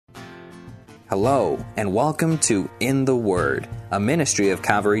Hello, and welcome to In the Word, a ministry of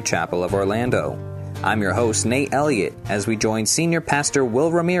Calvary Chapel of Orlando. I'm your host, Nate Elliott, as we join Senior Pastor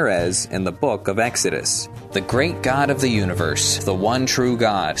Will Ramirez in the book of Exodus. The great God of the universe, the one true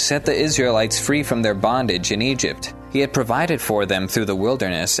God, set the Israelites free from their bondage in Egypt. He had provided for them through the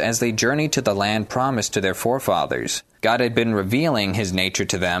wilderness as they journeyed to the land promised to their forefathers. God had been revealing His nature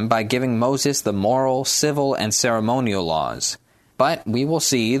to them by giving Moses the moral, civil, and ceremonial laws. But we will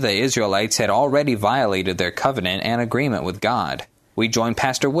see the Israelites had already violated their covenant and agreement with God. We join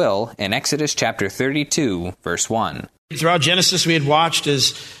Pastor Will in Exodus chapter 32, verse 1. Throughout Genesis, we had watched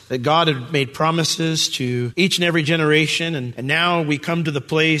as that God had made promises to each and every generation. And now we come to the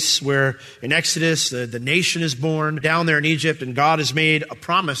place where in Exodus, the nation is born down there in Egypt, and God has made a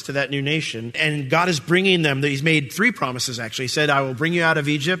promise to that new nation. And God is bringing them, He's made three promises actually. He said, I will bring you out of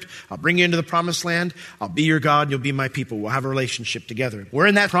Egypt. I'll bring you into the promised land. I'll be your God. You'll be my people. We'll have a relationship together. We're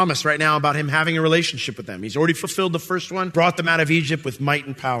in that promise right now about Him having a relationship with them. He's already fulfilled the first one, brought them out of Egypt with might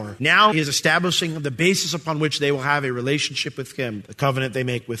and power. Now He is establishing the basis upon which they will have a relationship with Him, the covenant they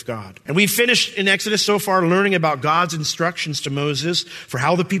make with God. And we finished in Exodus so far learning about God's instructions to Moses for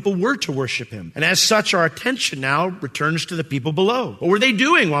how the people were to worship Him. And as such, our attention now returns to the people below. What were they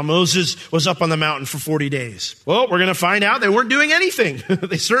doing while Moses was up on the mountain for 40 days? Well, we're going to find out they weren't doing anything.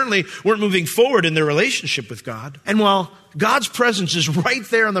 They certainly weren't moving forward in their relationship with God. And while God's presence is right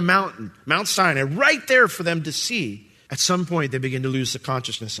there on the mountain, Mount Sinai, right there for them to see, at some point, they begin to lose the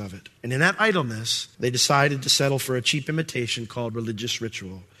consciousness of it. And in that idleness, they decided to settle for a cheap imitation called religious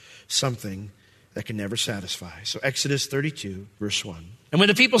ritual, something that can never satisfy. So Exodus 32, verse 1. And when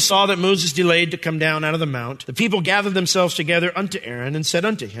the people saw that Moses delayed to come down out of the mount, the people gathered themselves together unto Aaron and said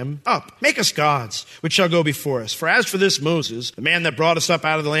unto him, Up, make us gods, which shall go before us. For as for this Moses, the man that brought us up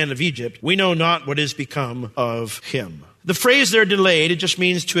out of the land of Egypt, we know not what is become of him. The phrase there, delayed, it just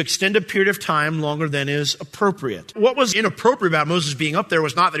means to extend a period of time longer than is appropriate. What was inappropriate about Moses being up there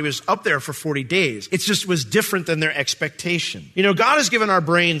was not that he was up there for 40 days. It just was different than their expectation. You know, God has given our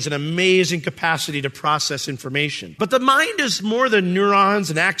brains an amazing capacity to process information. But the mind is more than neurons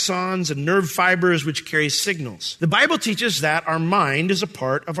and axons and nerve fibers which carry signals. The Bible teaches that our mind is a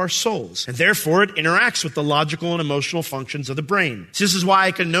part of our souls, and therefore it interacts with the logical and emotional functions of the brain. This is why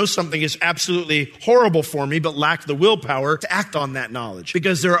I can know something is absolutely horrible for me but lack the willpower to act on that knowledge,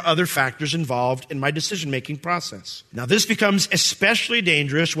 because there are other factors involved in my decision-making process. Now, this becomes especially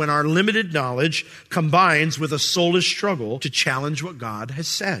dangerous when our limited knowledge combines with a soulish struggle to challenge what God has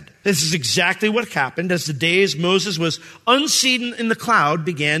said. This is exactly what happened as the days Moses was unseen in the cloud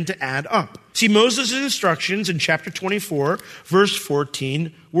began to add up. See, Moses' instructions in chapter 24, verse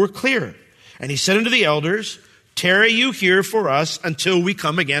 14 were clear. And he said unto the elders, Tarry you here for us until we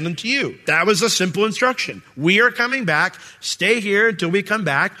come again unto you. That was a simple instruction. We are coming back. Stay here until we come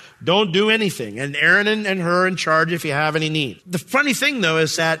back. Don't do anything. And Aaron and her in charge if you have any need. The funny thing, though,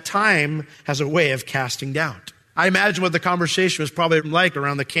 is that time has a way of casting doubt. I imagine what the conversation was probably like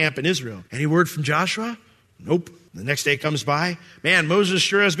around the camp in Israel. Any word from Joshua? Nope. The next day comes by. Man, Moses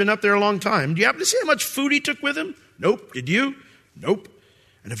sure has been up there a long time. Do you happen to see how much food he took with him? Nope. Did you? Nope.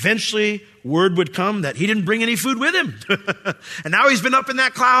 And eventually, word would come that he didn't bring any food with him. And now he's been up in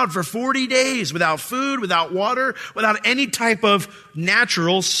that cloud for 40 days without food, without water, without any type of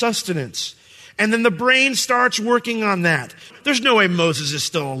natural sustenance. And then the brain starts working on that. There's no way Moses is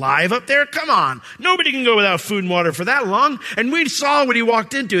still alive up there. Come on. Nobody can go without food and water for that long. And we saw what he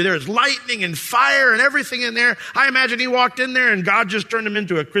walked into. There's lightning and fire and everything in there. I imagine he walked in there and God just turned him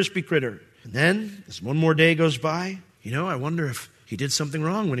into a crispy critter. And then, as one more day goes by, I wonder if he did something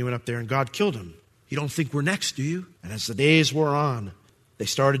wrong when he went up there and God killed him. You don't think we're next, do you? And as the days wore on, they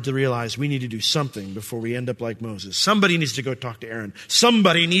started to realize we need to do something before we end up like Moses. Somebody needs to go talk to Aaron.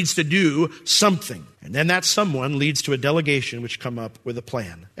 Somebody needs to do something. And then that someone leads to a delegation which come up with a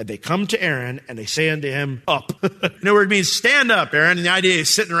plan. And they come to Aaron and they say unto him, Up. You know what it means? Stand up, Aaron. And the idea is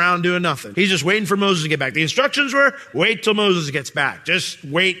sitting around doing nothing. He's just waiting for Moses to get back. The instructions were, wait till Moses gets back. Just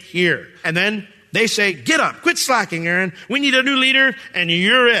wait here. And then they say, get up, quit slacking, Aaron. We need a new leader, and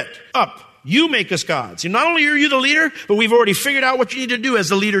you're it. Up, you make us gods. And not only are you the leader, but we've already figured out what you need to do as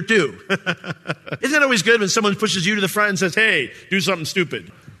the leader too. Isn't that always good when someone pushes you to the front and says, hey, do something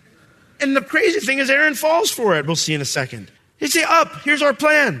stupid? And the crazy thing is Aaron falls for it. We'll see in a second. He'd say, up, here's our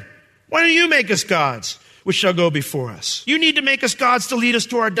plan. Why don't you make us gods, which shall go before us? You need to make us gods to lead us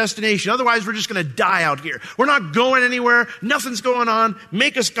to our destination. Otherwise, we're just going to die out here. We're not going anywhere. Nothing's going on.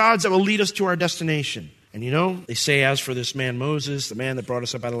 Make us gods that will lead us to our destination. And they say, as for this man Moses, the man that brought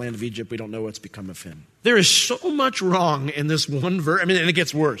us up out of the land of Egypt, we don't know what's become of him. There is so much wrong in this one verse. And it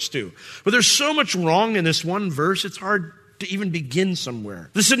gets worse too. But there's so much wrong in this one verse, it's hard to even begin somewhere.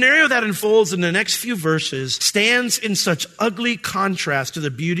 The scenario that unfolds in the next few verses stands in such ugly contrast to the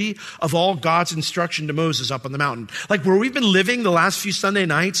beauty of all God's instruction to Moses up on the mountain. Like where we've been living the last few Sunday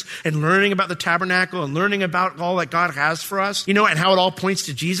nights and learning about the tabernacle and learning about all that God has for us, and how it all points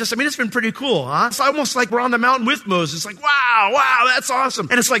to Jesus. I mean, it's been pretty cool, huh? It's almost like we're on the mountain with Moses. Like, wow, that's awesome.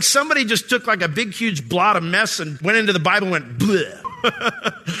 And it's like somebody just took like a big, huge blot of mess and went into the Bible and went, bleh.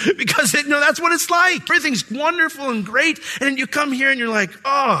 Because that's what it's like. Everything's wonderful and great. And then you come here and you're like,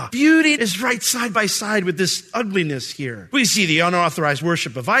 oh, beauty is right side by side with this ugliness here. We see the unauthorized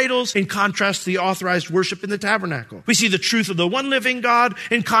worship of idols in contrast to the authorized worship in the tabernacle. We see the truth of the one living God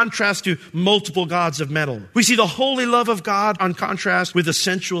in contrast to multiple gods of metal. We see the holy love of God on contrast with the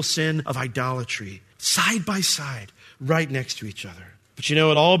sensual sin of idolatry. Side by side, right next to each other. But it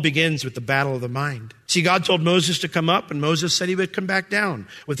all begins with the battle of the mind. See, God told Moses to come up, and Moses said he would come back down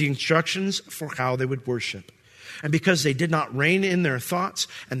with the instructions for how they would worship. And because they did not rein in their thoughts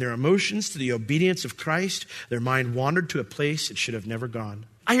and their emotions to the obedience of Christ, their mind wandered to a place it should have never gone.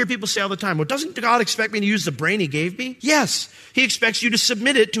 I hear people say all the time, well, doesn't God expect me to use the brain he gave me? Yes, he expects you to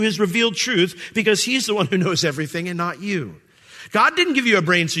submit it to his revealed truth because he's the one who knows everything and not you. God didn't give you a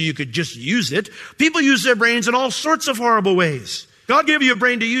brain so you could just use it. People use their brains in all sorts of horrible ways. God gave you a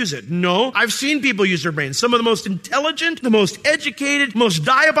brain to use it. No, I've seen people use their brains. Some of the most intelligent, the most educated, most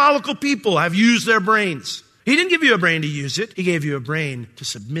diabolical people have used their brains. He didn't give you a brain to use it. He gave you a brain to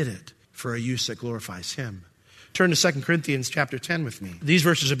submit it for a use that glorifies him. Turn to 2 Corinthians chapter 10 with me. These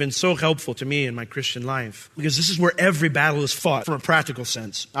verses have been so helpful to me in my Christian life because this is where every battle is fought from a practical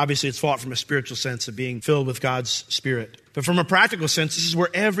sense. Obviously, it's fought from a spiritual sense of being filled with God's Spirit. But from a practical sense, this is where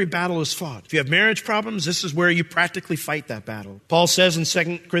every battle is fought. If you have marriage problems, this is where you practically fight that battle. Paul says in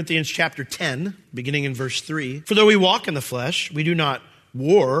 2 Corinthians chapter 10, beginning in verse 3, "For though we walk in the flesh, we do not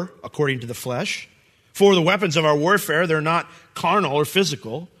war according to the flesh. For the weapons of our warfare, they're not carnal or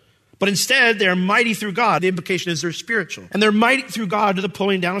physical, but instead they're mighty through God." The implication is they're spiritual. "And they're mighty through God to the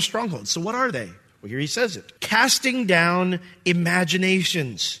pulling down of strongholds." So what are they? Well, here he says it. "Casting down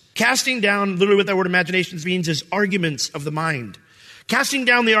imaginations." Casting down, literally what that word imaginations means is arguments of the mind. Casting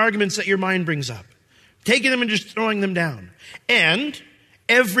down the arguments that your mind brings up. Taking them and just throwing them down. And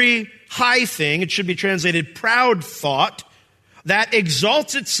every high thing, it should be translated proud thought, that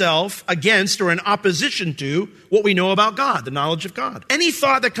exalts itself against or in opposition to what we know about God, the knowledge of God. Any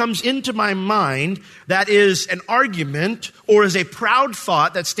thought that comes into my mind that is an argument or is a proud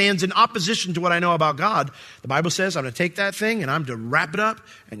thought that stands in opposition to what I know about God, the Bible says I'm going to take that thing and I'm to wrap it up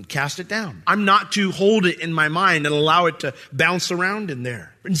and cast it down. I'm not to hold it in my mind and allow it to bounce around in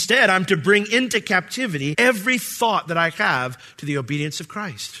there. Instead, I'm to bring into captivity every thought that I have to the obedience of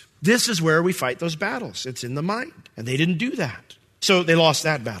Christ. This is where we fight those battles. It's in the mind. And they didn't do that. So they lost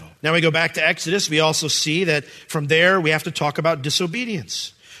that battle. Now we go back to Exodus. We also see that from there we have to talk about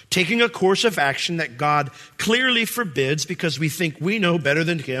disobedience. Taking a course of action that God clearly forbids because we think we know better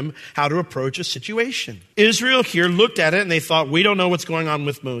than him how to approach a situation. Israel here looked at it and they thought, we don't know what's going on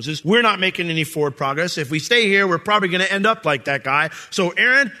with Moses. We're not making any forward progress. If we stay here, we're probably going to end up like that guy. So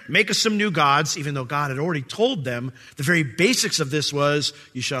Aaron, make us some new gods, even though God had already told them the very basics of this was,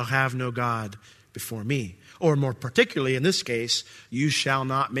 you shall have no God before me. Or more particularly in this case, you shall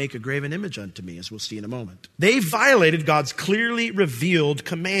not make a graven image unto me, as we'll see in a moment. They violated God's clearly revealed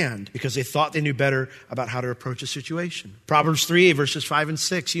command because they thought they knew better about how to approach a situation. Proverbs 3, verses 5 and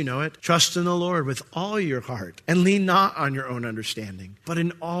 6, you know it. "Trust in the Lord with all your heart and lean not on your own understanding, but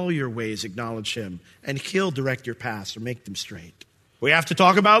in all your ways acknowledge him, and he'll direct your paths or make them straight." We have to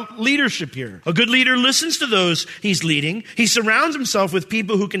talk about leadership here. A good leader listens to those he's leading. He surrounds himself with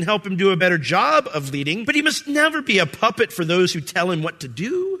people who can help him do a better job of leading, but he must never be a puppet for those who tell him what to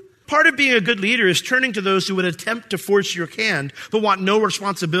do. Part of being a good leader is turning to those who would attempt to force your hand, but want no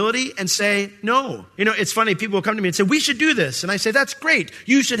responsibility and say no. It's funny. People will come to me and say, we should do this. And I say, that's great.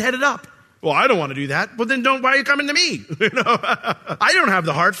 You should head it up. Well, I don't want to do that. Well, then why are you coming to me? I don't have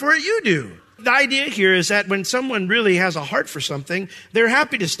the heart for it. You do. The idea here is that when someone really has a heart for something, they're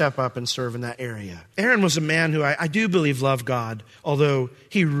happy to step up and serve in that area. Aaron was a man who I do believe loved God, although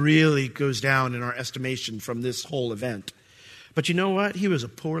he really goes down in our estimation from this whole event. But you know what? He was a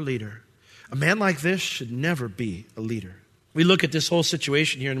poor leader. A man like this should never be a leader. We look at this whole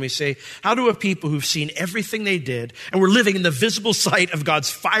situation here and we say, how do a people who've seen everything they did and were living in the visible sight of God's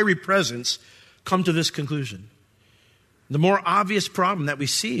fiery presence come to this conclusion? The more obvious problem that we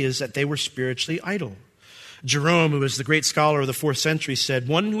see is that they were spiritually idle. Jerome, who was the great scholar of the 4th century, said,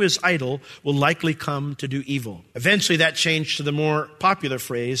 one who is idle will likely come to do evil. Eventually that changed to the more popular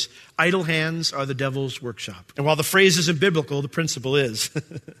phrase, idle hands are the devil's workshop. And while the phrase isn't biblical, the principle is.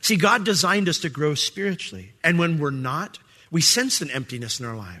 See, God designed us to grow spiritually. And when we're not, we sense an emptiness in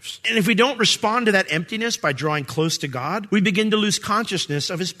our lives. And if we don't respond to that emptiness by drawing close to God, we begin to lose consciousness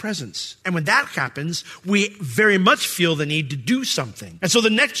of his presence. And when that happens, we very much feel the need to do something. And so the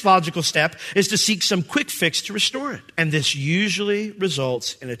next logical step is to seek some quick fix to restore it. And this usually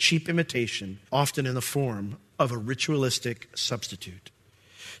results in a cheap imitation, often in the form of a ritualistic substitute.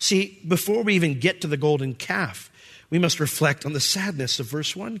 See, before we even get to the golden calf, we must reflect on the sadness of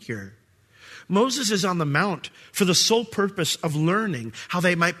verse 1 here. Moses is on the mount for the sole purpose of learning how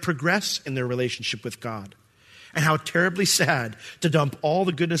they might progress in their relationship with God. And how terribly sad to dump all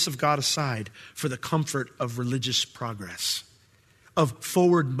the goodness of God aside for the comfort of religious progress, of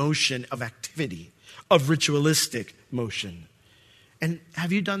forward motion, of activity, of ritualistic motion. And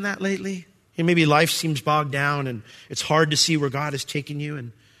have you done that lately? And maybe life seems bogged down and it's hard to see where God is taking you.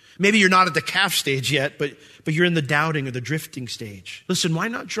 And maybe you're not at the calf stage yet, but you're in the doubting or the drifting stage. Listen, why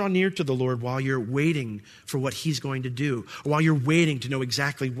not draw near to the Lord while you're waiting for what he's going to do, or while you're waiting to know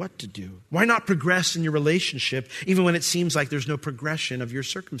exactly what to do? Why not progress in your relationship even when it seems like there's no progression of your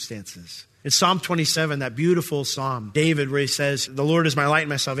circumstances? In Psalm 27, that beautiful psalm, David, where he says, the Lord is my light and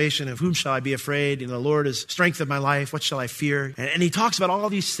my salvation. Of whom shall I be afraid? The Lord is strength of my life. What shall I fear? And he talks about all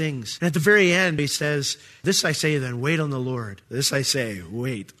these things. And at the very end, he says, this I say then, wait on the Lord. This I say,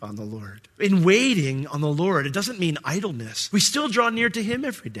 wait on the Lord. In waiting on the Lord, it doesn't mean idleness. We still draw near to him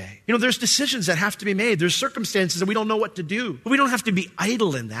every day. There's decisions that have to be made. There's circumstances that we don't know what to do. But we don't have to be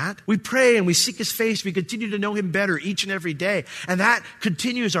idle in that. We pray and we seek his face. We continue to know him better each and every day. And that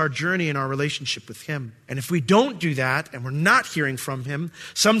continues our journey in our relationship with him. And if we don't do that and we're not hearing from him,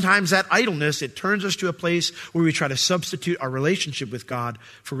 sometimes that idleness, it turns us to a place where we try to substitute our relationship with God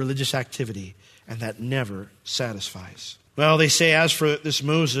for religious activity. And that never satisfies. Well, they say, as for this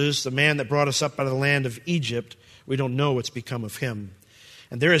Moses, the man that brought us up out of the land of Egypt, we don't know what's become of him.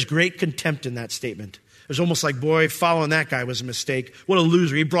 And there is great contempt in that statement. It's almost like, boy, following that guy was a mistake. What a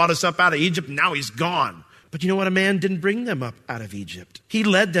loser. He brought us up out of Egypt, and now he's gone. But you know what? A man didn't bring them up out of Egypt. He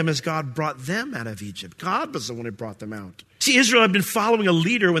led them as God brought them out of Egypt. God was the one who brought them out. See, Israel had been following a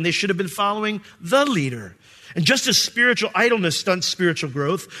leader when they should have been following the leader. And just as spiritual idleness stunts spiritual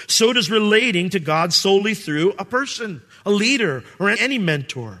growth, so does relating to God solely through a person, a leader, or any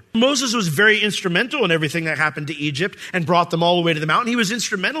mentor. Moses was very instrumental in everything that happened to Egypt and brought them all the way to the mountain. He was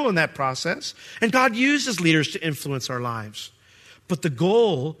instrumental in that process. And God uses leaders to influence our lives. But the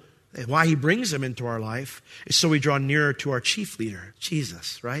goal, and why he brings them into our life, is so we draw nearer to our chief leader,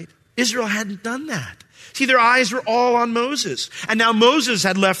 Jesus, right? Israel hadn't done that. See, their eyes were all on Moses. And now Moses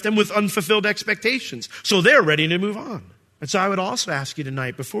had left them with unfulfilled expectations. So they're ready to move on. And so I would also ask you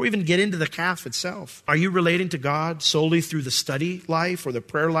tonight, before we even get into the calf itself, are you relating to God solely through the study life or the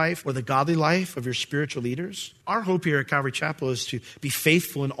prayer life or the godly life of your spiritual leaders? Our hope here at Calvary Chapel is to be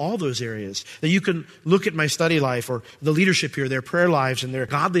faithful in all those areas. That you can look at my study life or the leadership here, their prayer lives and their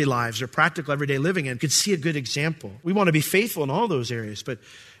godly lives, their practical everyday living, and could see a good example. We want to be faithful in all those areas, but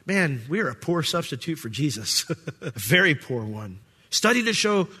man, we are a poor substitute for Jesus, a very poor one. Study to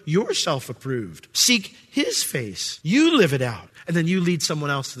show yourself approved. Seek his face. You live it out. And then you lead someone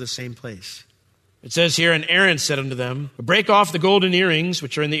else to the same place. It says here, and Aaron said unto them, break off the golden earrings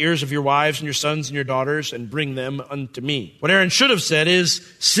which are in the ears of your wives and your sons and your daughters, and bring them unto me. What Aaron should have said is,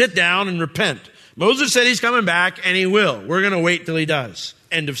 sit down and repent. Moses said he's coming back, and he will. We're going to wait till he does.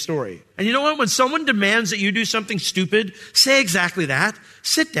 End of story. And you know what? When someone demands that you do something stupid, say exactly that.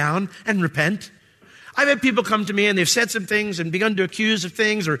 Sit down and repent. I've had people come to me and they've said some things and begun to accuse of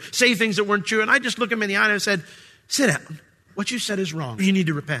things or say things that weren't true. And I just look them in the eye and I said, sit down. What you said is wrong. You need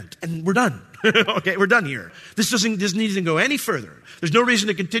to repent. And we're done. Okay, we're done here. This needs to go any further. There's no reason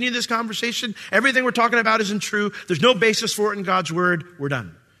to continue this conversation. Everything we're talking about isn't true. There's no basis for it in God's word. We're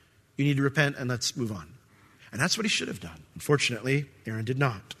done. You need to repent and let's move on. And that's what he should have done. Unfortunately, Aaron did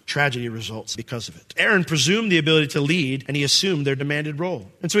not. Tragedy results because of it. Aaron presumed the ability to lead, and he assumed their demanded role.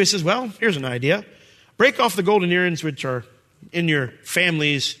 And so he says, well, here's an idea. Break off the golden earrings which are in your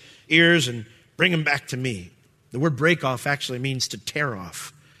family's ears and bring them back to me. The word break off actually means to tear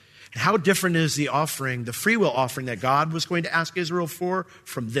off. And how different is the offering, the free will offering that God was going to ask Israel for,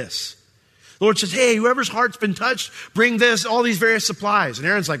 from this? The Lord says, hey, whoever's heart's been touched, bring this, all these various supplies. And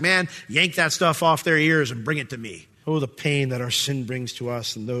Aaron's like, man, yank that stuff off their ears and bring it to me. Oh, the pain that our sin brings to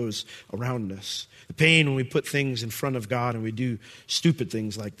us and those around us. The pain when we put things in front of God and we do stupid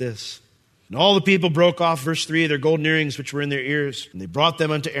things like this. And all the people broke off, verse 3, their golden earrings which were in their ears. And they brought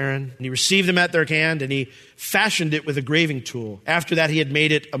them unto Aaron. And he received them at their hand, and he fashioned it with a graving tool. After that he had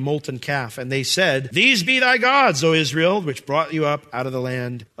made it a molten calf. And they said, these be thy gods, O Israel, which brought you up out of the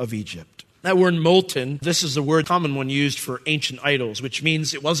land of Egypt. That word molten, this is the word common one used for ancient idols, which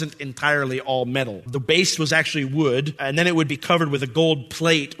means it wasn't entirely all metal. The base was actually wood, and then it would be covered with a gold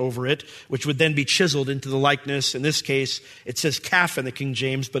plate over it, which would then be chiseled into the likeness. In this case, it says calf in the King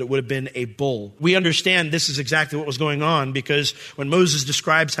James, but it would have been a bull. We understand this is exactly what was going on because when Moses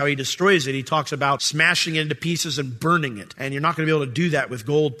describes how he destroys it, he talks about smashing it into pieces and burning it. And you're not going to be able to do that with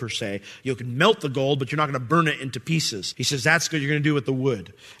gold per se. You can melt the gold, but you're not going to burn it into pieces. He says that's what you're going to do with the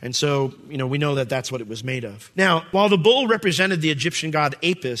wood. And so, we know that that's what it was made of. Now, while the bull represented the Egyptian god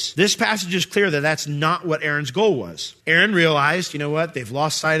Apis, this passage is clear that that's not what Aaron's goal was. Aaron realized, they've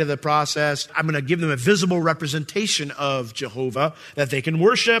lost sight of the process. I'm going to give them a visible representation of Jehovah that they can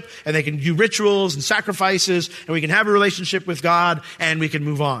worship and they can do rituals and sacrifices and we can have a relationship with God and we can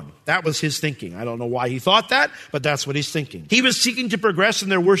move on. That was his thinking. I don't know why he thought that, but that's what he's thinking. He was seeking to progress in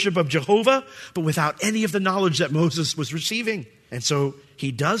their worship of Jehovah, but without any of the knowledge that Moses was receiving. And so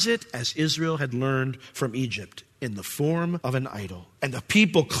he does it as Israel had learned from Egypt, in the form of an idol. And the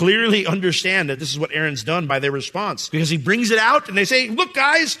people clearly understand that this is what Aaron's done by their response. Because he brings it out and they say, look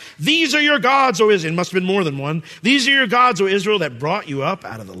guys, these are your gods, O Israel. It must have been more than one. These are your gods, O Israel, that brought you up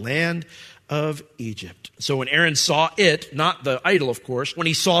out of the land of Egypt. So when Aaron saw it, not the idol of course, when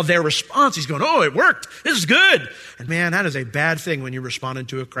he saw their response, he's going, oh, it worked. This is good. And man, that is a bad thing when you're responding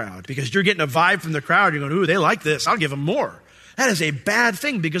to a crowd. Because you're getting a vibe from the crowd. You're going, ooh, they like this. I'll give them more. That is a bad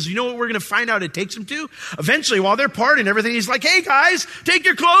thing because you know what we're going to find out it takes him to? Eventually, while they're partying and everything, he's like, hey guys, take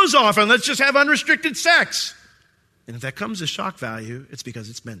your clothes off and let's just have unrestricted sex. And if that comes as shock value, it's because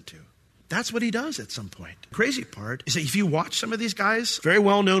it's meant to. That's what he does at some point. The crazy part is that if you watch some of these guys, very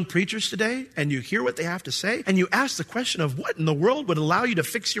well-known preachers today, and you hear what they have to say, and you ask the question of what in the world would allow you to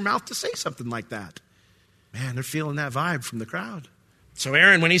fix your mouth to say something like that? Man, they're feeling that vibe from the crowd. So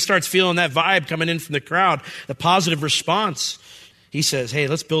Aaron, when he starts feeling that vibe coming in from the crowd, the positive response, he says, hey,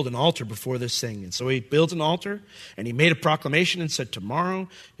 let's build an altar before this thing. And so he built an altar and he made a proclamation and said, tomorrow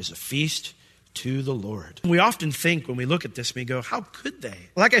is a feast to the Lord. We often think when we look at this, we go, how could they?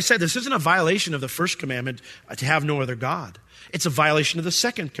 Like I said, this isn't a violation of the first commandment to have no other God. It's a violation of the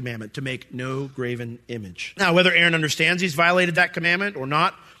second commandment to make no graven image. Now, whether Aaron understands he's violated that commandment or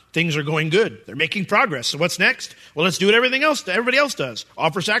not, things are going good. They're making progress. So what's next? Well, let's do what everybody else does.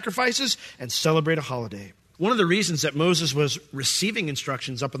 Offer sacrifices and celebrate a holiday. One of the reasons that Moses was receiving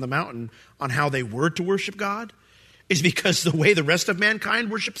instructions up on the mountain on how they were to worship God is because the way the rest of mankind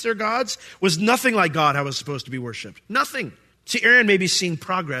worships their gods was nothing like God how it was supposed to be worshipped. Nothing. See, Aaron may be seeing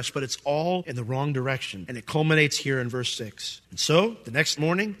progress, but it's all in the wrong direction. And it culminates here in verse 6. And so, the next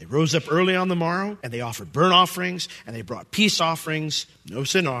morning, they rose up early on the morrow, and they offered burnt offerings, and they brought peace offerings, no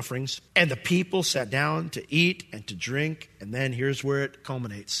sin offerings. And the people sat down to eat and to drink. And then here's where it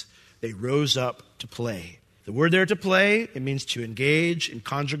culminates. They rose up to play. The word there to play, it means to engage in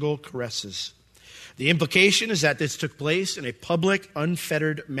conjugal caresses. The implication is that this took place in a public,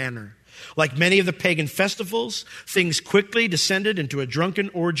 unfettered manner. Like many of the pagan festivals, things quickly descended into a drunken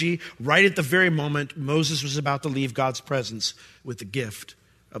orgy right at the very moment Moses was about to leave God's presence with the gift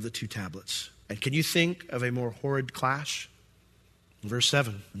of the 2 tablets. And can you think of a more horrid clash? Verse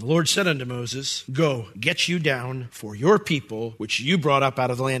 7, and the Lord said unto Moses, go, get you down, for your people, which you brought up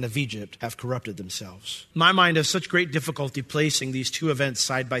out of the land of Egypt, have corrupted themselves. My mind has such great difficulty placing these two events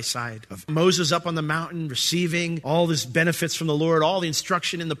side by side. Of Moses up on the mountain, receiving all this benefits from the Lord, all the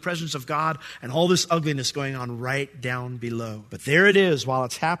instruction in the presence of God, and all this ugliness going on right down below. But there it is, while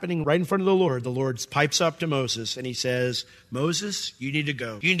it's happening right in front of the Lord pipes up to Moses, and he says, Moses, you need to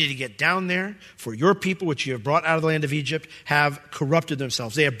go. You need to get down there, for your people, which you have brought out of the land of Egypt, have corrupted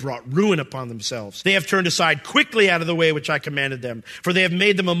themselves. They have brought ruin upon themselves. They have turned aside quickly out of the way which I commanded them. For they have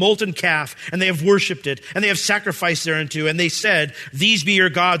made them a molten calf, and they have worshipped it, and they have sacrificed thereunto. And they said, these be your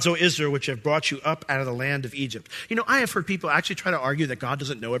gods, O Israel, which have brought you up out of the land of Egypt. I have heard people actually try to argue that God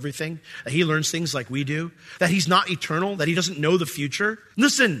doesn't know everything, that he learns things like we do, that he's not eternal, that he doesn't know the future.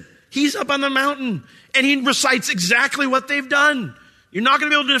 Listen, he's up on the mountain, and he recites exactly what they've done. You're not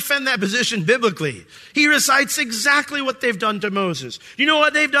going to be able to defend that position biblically. He recites exactly what they've done to Moses. You know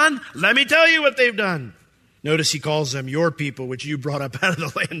what they've done? Let me tell you what they've done. Notice he calls them your people, which you brought up out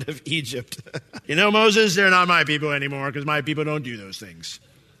of the land of Egypt. Moses, they're not my people anymore because my people don't do those things.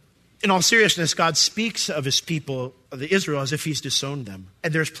 In all seriousness, God speaks of his people, of the Israel, as if he's disowned them.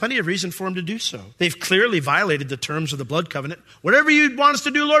 And there's plenty of reason for him to do so. They've clearly violated the terms of the blood covenant. Whatever you want us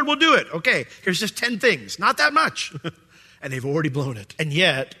to do, Lord, we'll do it. Okay, here's just 10 things. Not that much. And they've already blown it. And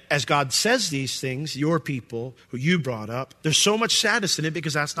yet, as God says these things, your people, who you brought up, there's so much sadness in it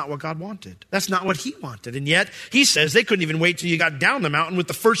because that's not what God wanted. That's not what he wanted. And yet, he says they couldn't even wait till you got down the mountain with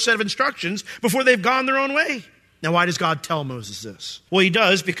the first set of instructions before they've gone their own way. Now, why does God tell Moses this? Well, he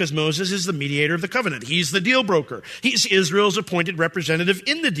does because Moses is the mediator of the covenant. He's the deal broker. He's Israel's appointed representative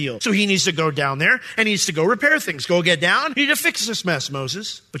in the deal. So he needs to go down there and he needs to go repair things. Go get down. You need to fix this mess,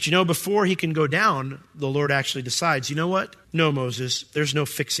 Moses. But before he can go down, the Lord actually decides, you know what? No, Moses, there's no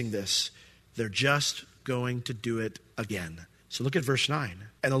fixing this. They're just going to do it again. So look at verse 9.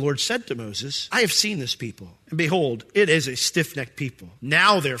 And the Lord said to Moses, I have seen this people, and behold, it is a stiff-necked people.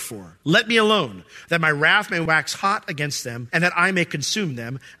 Now, therefore, let me alone, that my wrath may wax hot against them, and that I may consume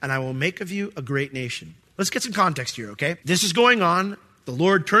them, and I will make of you a great nation. Let's get some context here, okay? This is going on. The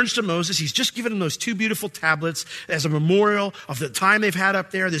Lord turns to Moses. He's just given him those 2 beautiful tablets as a memorial of the time they've had up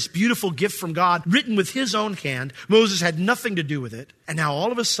there, this beautiful gift from God, written with his own hand. Moses had nothing to do with it. And now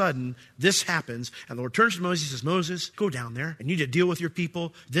all of a sudden, this happens, and the Lord turns to Moses and says, Moses, go down there, and you need to deal with your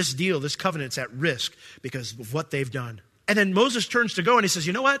people. This deal, this covenant's at risk because of what they've done. And then Moses turns to go, and he says,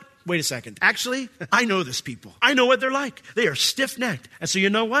 you know what? Wait a second. Actually, I know this people. I know what they're like. They are stiff-necked. And so you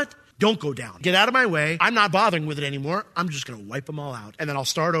know what? Don't go down. Get out of my way. I'm not bothering with it anymore. I'm just going to wipe them all out. And then I'll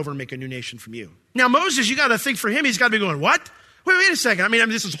start over and make a new nation from you. Now, Moses, you got to think for him, he's got to be going, what? Wait a second. I mean,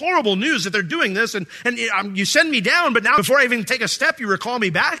 this is horrible news that they're doing this. And you send me down, but now before I even take a step, you recall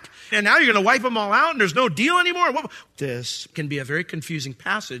me back. And now you're going to wipe them all out and there's no deal anymore. This can be a very confusing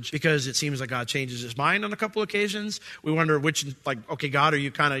passage because it seems like God changes his mind on a couple occasions. We wonder which, okay, God, are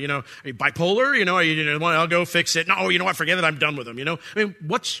you kind of, are you bipolar? Are you, I'll go fix it. No, you know what? Forget it. I'm done with them. I mean,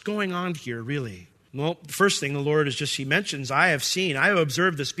 what's going on here really? Well, the first thing the Lord is he mentions, I have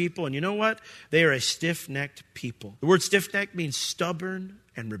observed this people, and you know what? They are a stiff-necked people. The word stiff-necked means stubborn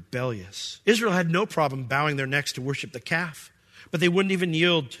and rebellious. Israel had no problem bowing their necks to worship the calf, but they wouldn't even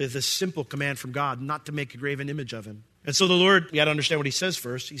yield to this simple command from God not to make a graven image of him. And so the Lord, you got to understand what he says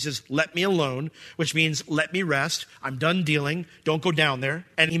first. He says, let me alone, which means let me rest. I'm done dealing. Don't go down there.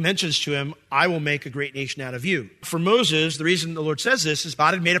 And he mentions to him, I will make a great nation out of you. For Moses, the reason the Lord says this is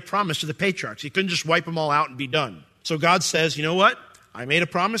God had made a promise to the patriarchs. He couldn't just wipe them all out and be done. So God says, you know what? I made a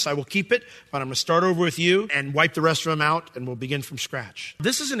promise, I will keep it, but I'm going to start over with you and wipe the rest of them out, and we'll begin from scratch.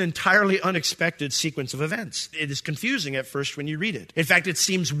 This is an entirely unexpected sequence of events. It is confusing at first when you read it. In fact, it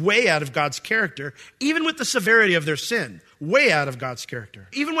seems way out of God's character, even with the severity of their sin, way out of God's character.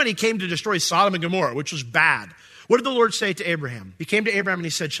 Even when he came to destroy Sodom and Gomorrah, which was bad, what did the Lord say to Abraham? He came to Abraham and he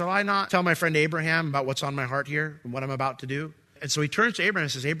said, shall I not tell my friend Abraham about what's on my heart here and what I'm about to do? And so he turns to Abraham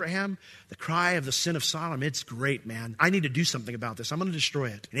and says, Abraham, the cry of the sin of Sodom, it's great, man. I need to do something about this. I'm going to destroy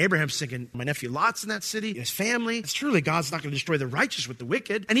it. And Abraham's thinking, my nephew Lot's in that city, his family. It's truly God's not going to destroy the righteous with the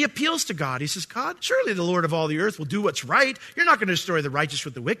wicked. And he appeals to God. He says, God, surely the Lord of all the earth will do what's right. You're not going to destroy the righteous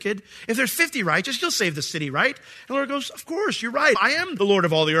with the wicked. If there's 50 righteous, you'll save the city, right? And the Lord goes, of course, you're right. I am the Lord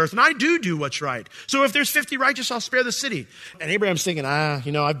of all the earth, and I do what's right. So if there's 50 righteous, I'll spare the city. And Abraham's thinking,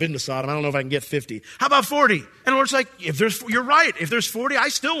 I've been to Sodom. I don't know if I can get 50. How about 40? And the Lord's like, you're right. If there's 40, I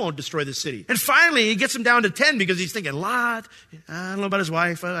still won't destroy the city. And finally, he gets him down to 10 because he's thinking, Lot, I don't know about his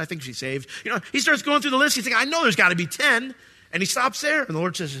wife. I think she's saved. He starts going through the list. He's thinking, I know there's got to be 10. And he stops there. And the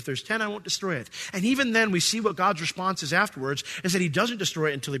Lord says, if there's 10, I won't destroy it. And even then, we see what God's response is afterwards, is that he doesn't destroy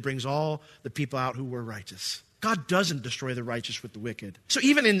it until he brings all the people out who were righteous. God doesn't destroy the righteous with the wicked. So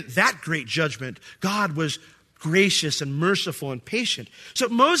even in that great judgment, God was gracious and merciful and patient. So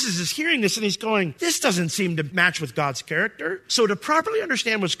Moses is hearing this and he's going, this doesn't seem to match with God's character. So to properly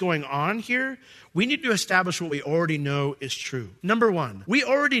understand what's going on here, we need to establish what we already know is true. Number one, we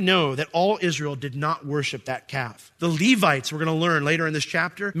already know that all Israel did not worship that calf. The Levites, we're going to learn later in this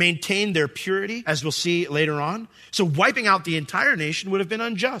chapter, maintained their purity, as we'll see later on. So wiping out the entire nation would have been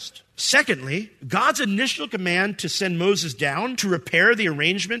unjust. Secondly, God's initial command to send Moses down to repair the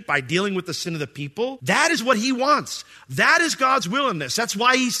arrangement by dealing with the sin of the people, that is what he wants. That is God's will in this. That's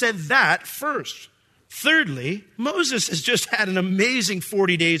why he said that first. Thirdly, Moses has just had an amazing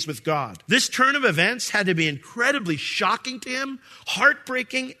 40 days with God. This turn of events had to be incredibly shocking to him,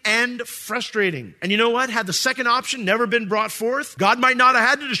 heartbreaking, and frustrating. And you know what? Had the second option never been brought forth, God might not have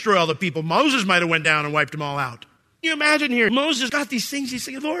had to destroy all the people. Moses might have went down and wiped them all out. Can you imagine here? Moses got these things. He's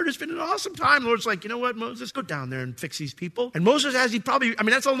saying, Lord, it's been an awesome time. The Lord's like, you know what, Moses? Go down there and fix these people. And Moses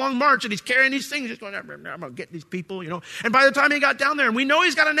that's a long march, and he's carrying these things. He's going, I'm going to get these people, And by the time he got down there, and we know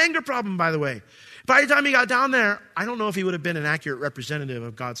he's got an anger problem, by the way. By the time he got down there, I don't know if he would have been an accurate representative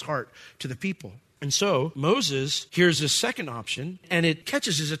of God's heart to the people. And so Moses hears this second option, and it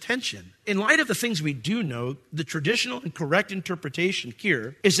catches his attention. In light of the things we do know, the traditional and correct interpretation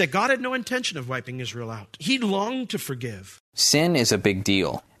here is that God had no intention of wiping Israel out. He longed to forgive. Sin is a big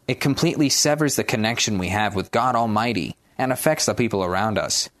deal. It completely severs the connection we have with God Almighty and affects the people around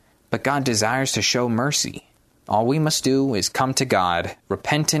us. But God desires to show mercy. All we must do is come to God,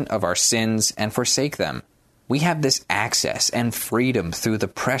 repentant of our sins, and forsake them. We have this access and freedom through the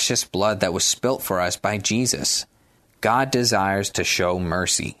precious blood that was spilt for us by Jesus. God desires to show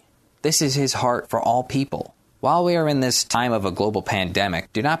mercy. This is His heart for all people. While we are in this time of a global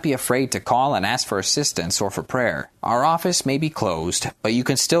pandemic, do not be afraid to call and ask for assistance or for prayer. Our office may be closed, but you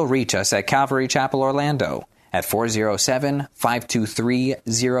can still reach us at Calvary Chapel Orlando at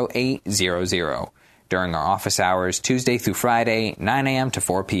 407-523-0800 during our office hours Tuesday through Friday, 9 a.m. to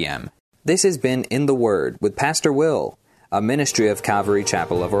 4 p.m. This has been In the Word with Pastor Will, a ministry of Calvary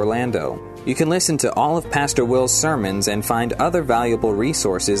Chapel of Orlando. You can listen to all of Pastor Will's sermons and find other valuable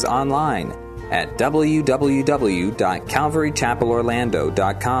resources online at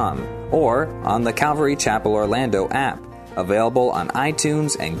www.calvarychapelorlando.com or on the Calvary Chapel Orlando app, available on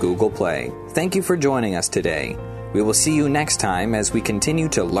iTunes and Google Play. Thank you for joining us today. We will see you next time as we continue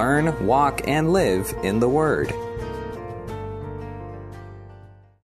to learn, walk, and live in the Word.